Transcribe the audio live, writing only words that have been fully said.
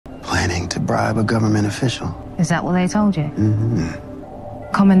to bribe a government official. Is that what they told you?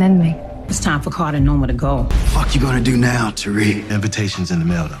 Mm-hmm. Common enemy. It's time for Carter and Noma to go. Fuck you gonna do now, Tariq? Invitation's in the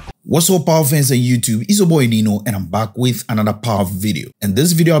mail, though. What's up, power fans on YouTube? It's your boy Nino, and I'm back with another power video. In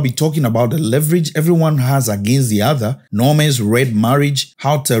this video, I'll be talking about the leverage everyone has against the other, Noma's red marriage,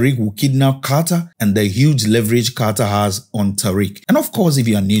 how Tariq will kidnap Carter, and the huge leverage Carter has on Tariq. And of course, if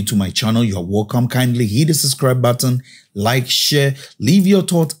you are new to my channel, you are welcome. Kindly hit the subscribe button, like, share, leave your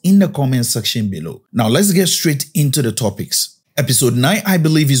thoughts in the comment section below. Now, let's get straight into the topics. Episode 9, I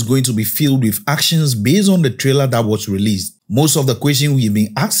believe, is going to be filled with actions based on the trailer that was released. Most of the questions we've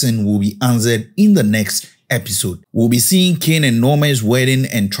been asking will be answered in the next episode. We'll be seeing Kane and Noma's wedding,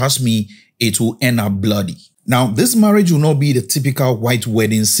 and trust me, it will end up bloody. Now, this marriage will not be the typical white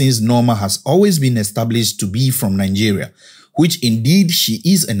wedding since Noma has always been established to be from Nigeria, which indeed she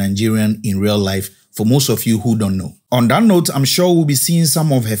is a Nigerian in real life for most of you who don't know. On that note, I'm sure we'll be seeing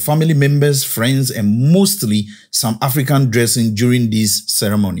some of her family members, friends, and mostly some African dressing during this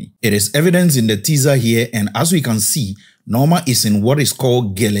ceremony. It is evident in the teaser here, and as we can see, Noma is in what is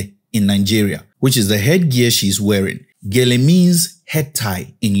called gele in Nigeria, which is the headgear she's wearing. Gele means head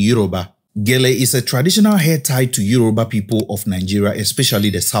tie in Yoruba. Gele is a traditional hair tie to Yoruba people of Nigeria, especially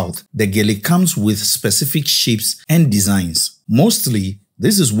the south. The gele comes with specific shapes and designs. Mostly,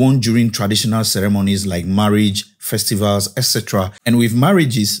 this is worn during traditional ceremonies like marriage, festivals, etc. And with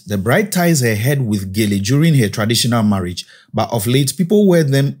marriages, the bride ties her head with gele during her traditional marriage, but of late people wear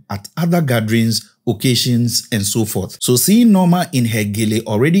them at other gatherings, occasions, and so forth. So seeing Noma in her gele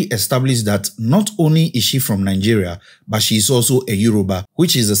already established that not only is she from Nigeria, but she is also a Yoruba,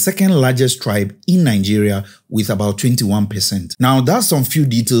 which is the second largest tribe in Nigeria with about 21%. Now that's some few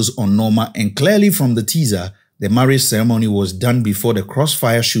details on Noma, and clearly from the teaser, the marriage ceremony was done before the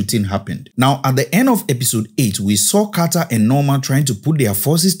crossfire shooting happened. Now, at the end of episode 8, we saw Carter and Noma trying to put their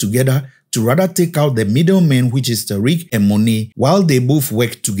forces together to rather take out the middlemen, which is Tariq and Monet, while they both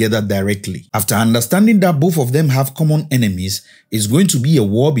work together directly. After understanding that both of them have common enemies, it's going to be a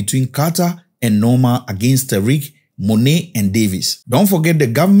war between Carter and Noma against Tariq, Monet, and Davis. Don't forget the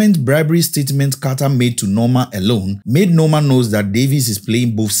government bribery statement Carter made to Noma alone made Noma knows that Davis is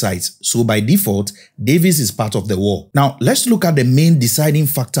playing both sides, so by default, Davis is part of the war. Now, let's look at the main deciding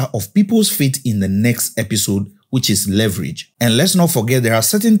factor of people's fate in the next episode, which is leverage. And let's not forget there are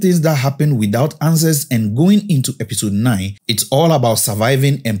certain things that happen without answers, and going into episode 9, it's all about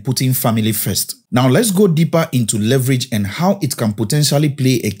surviving and putting family first. Now let's go deeper into leverage and how it can potentially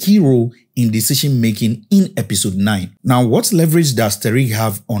play a key role in decision making in episode 9. Now, what leverage does Tariq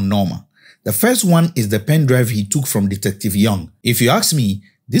have on Noma? The first one is the pen drive he took from Detective Young. If you ask me,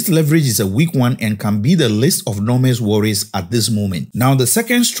 this leverage is a weak one and can be the least of Noma's worries at this moment. Now, the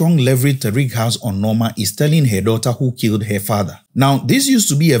second strong leverage Tariq has on Noma is telling her daughter who killed her father. Now, this used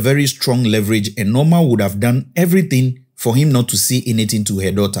to be a very strong leverage, and Noma would have done everything for him not to say anything to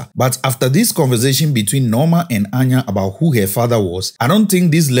her daughter. But after this conversation between Noma and Anya about who her father was, I don't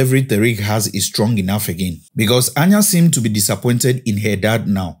think this leverage Tariq has is strong enough again, because Anya seemed to be disappointed in her dad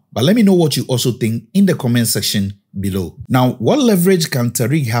now. But let me know what you also think in the comment section below. Now, what leverage can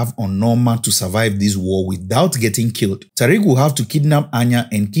Tariq have on Noma to survive this war without getting killed? Tariq will have to kidnap Anya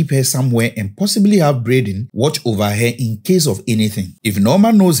and keep her somewhere, and possibly have Braden watch over her in case of anything. If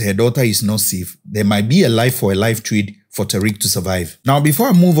Noma knows her daughter is not safe, there might be a life for a life trade for Tariq to survive. Now, before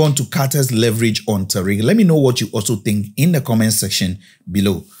I move on to Carter's leverage on Tariq, let me know what you also think in the comment section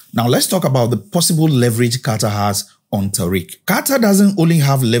below. Now, let's talk about the possible leverage Carter has on Tariq. Carter doesn't only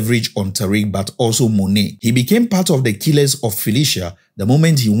have leverage on Tariq but also Monet. He became part of the killers of Felicia the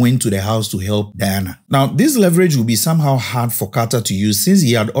moment he went to the house to help Diana. Now, this leverage will be somehow hard for Carter to use since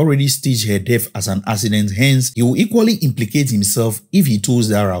he had already staged her death as an accident, hence he will equally implicate himself if he toes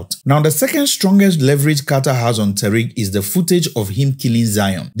that route. Now, the second strongest leverage Carter has on Tariq is the footage of him killing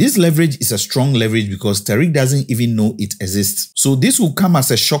Zion. This leverage is a strong leverage because Tariq doesn't even know it exists. So this will come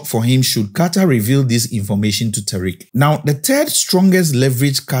as a shock for him should Carter reveal this information to Tariq. Now, the third strongest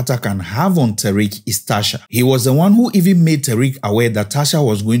leverage Carter can have on Tariq is Tasha. He was the one who even made Tariq aware that Tasha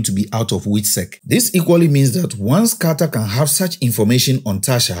was going to be out of WITSEC. This equally means that once Carter can have such information on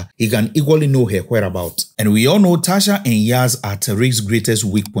Tasha, he can equally know her whereabouts. And we all know Tasha and Yaz are Tariq's greatest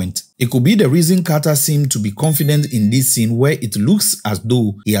weak point. It could be the reason Carter seemed to be confident in this scene where it looks as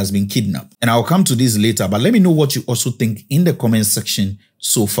though he has been kidnapped. And I'll come to this later, but let me know what you also think in the comment section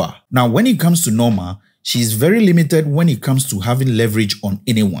so far. Now, when it comes to Noma, she is very limited when it comes to having leverage on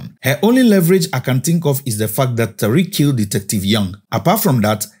anyone. Her only leverage I can think of is the fact that Tariq killed Detective Young. Apart from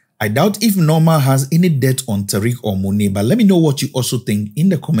that, I doubt if Noma has any debt on Tariq or Monet, but let me know what you also think in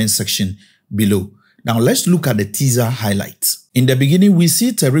the comment section below. Now let's look at the teaser highlights. In the beginning, we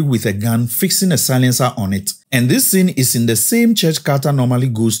see Tariq with a gun fixing a silencer on it. And this scene is in the same church Carter normally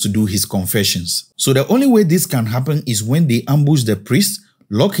goes to do his confessions. So the only way this can happen is when they ambush the priest,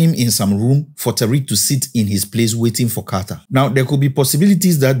 lock him in some room for Tariq to sit in his place waiting for Carter. Now, there could be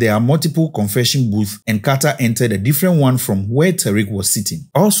possibilities that there are multiple confession booths and Carter entered a different one from where Tariq was sitting.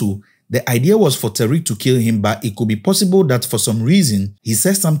 Also, the idea was for Tariq to kill him, but it could be possible that for some reason, he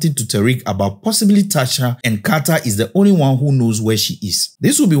said something to Tariq about possibly Tasha, and Carter is the only one who knows where she is.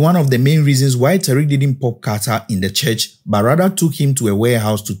 This will be one of the main reasons why Tariq didn't pop Carter in the church, but rather took him to a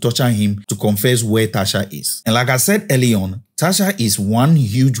warehouse to torture him to confess where Tasha is. And like I said early on, Tasha is one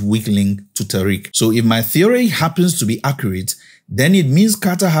huge weak link to Tariq. So if my theory happens to be accurate, then it means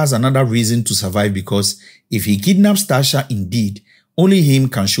Carter has another reason to survive, because if he kidnaps Tasha indeed, only him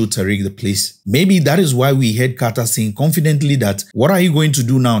can show Tariq the place. Maybe that is why we heard Carter saying confidently that, "What are you going to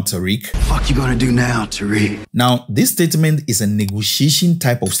do now, Tariq?" Fuck you gonna do now, Tariq? Now, this statement is a negotiation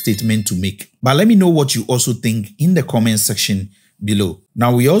type of statement to make. But let me know what you also think in the comment section below.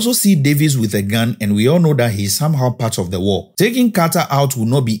 Now, we also see Davis with a gun, and we all know that he's somehow part of the war. Taking Carter out will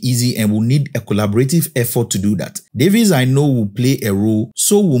not be easy and will need a collaborative effort to do that. Davis, I know, will play a role,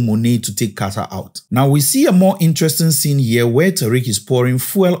 so will Monet to take Carter out. Now, we see a more interesting scene here where Tariq is pouring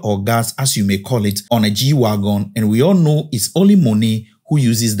fuel or gas, as you may call it, on a G-Wagon, and we all know it's only Monet who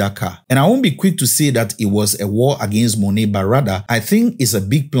uses that car. And I won't be quick to say that it was a war against Monet, but rather I think it's a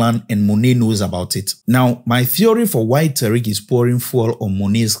big plan and Monet knows about it. Now, my theory for why Tariq is pouring fuel on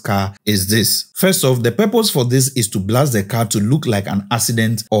Monet's car is this. First off, the purpose for this is to blast the car to look like an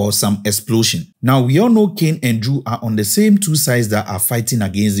accident or some explosion. Now, we all know Kane and Drew are on the same two sides that are fighting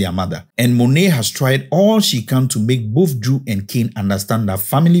against their mother. And Monet has tried all she can to make both Drew and Kane understand that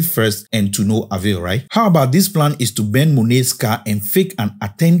family first and to no avail, right? How about this plan is to burn Monet's car and fake an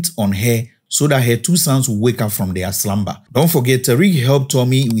attempt on her so that her two sons will wake up from their slumber. Don't forget, Tariq helped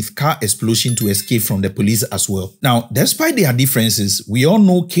Tommy with car explosion to escape from the police as well. Now, despite their differences, we all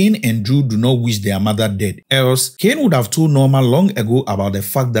know Kane and Drew do not wish their mother dead. Else, Kane would have told Noma long ago about the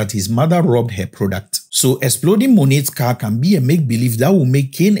fact that his mother robbed her product. So exploding Monet's car can be a make-believe that will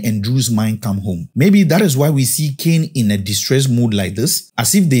make Kane and Drew's mind come home. Maybe that is why we see Kane in a distressed mood like this,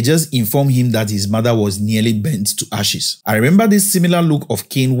 as if they just informed him that his mother was nearly burnt to ashes. I remember this similar look of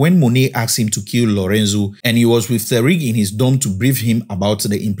Kane when Monet asked him to kill Lorenzo and he was with Tariq in his dorm to brief him about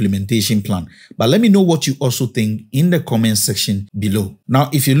the implementation plan. But let me know what you also think in the comment section below. Now,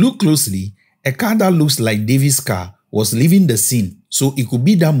 if you look closely, a car that looks like Davis' car was leaving the scene. So it could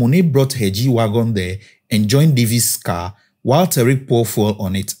be that Monet brought her G-Wagon there and joined Davis' car while Tariq poured fuel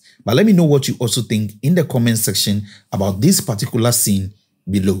on it. But let me know what you also think in the comment section about this particular scene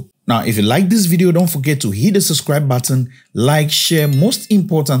below. Now, if you like this video, don't forget to hit the subscribe button, like, share. Most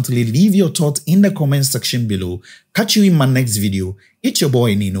importantly, leave your thoughts in the comment section below. Catch you in my next video. It's your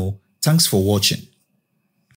boy Nino. Thanks for watching.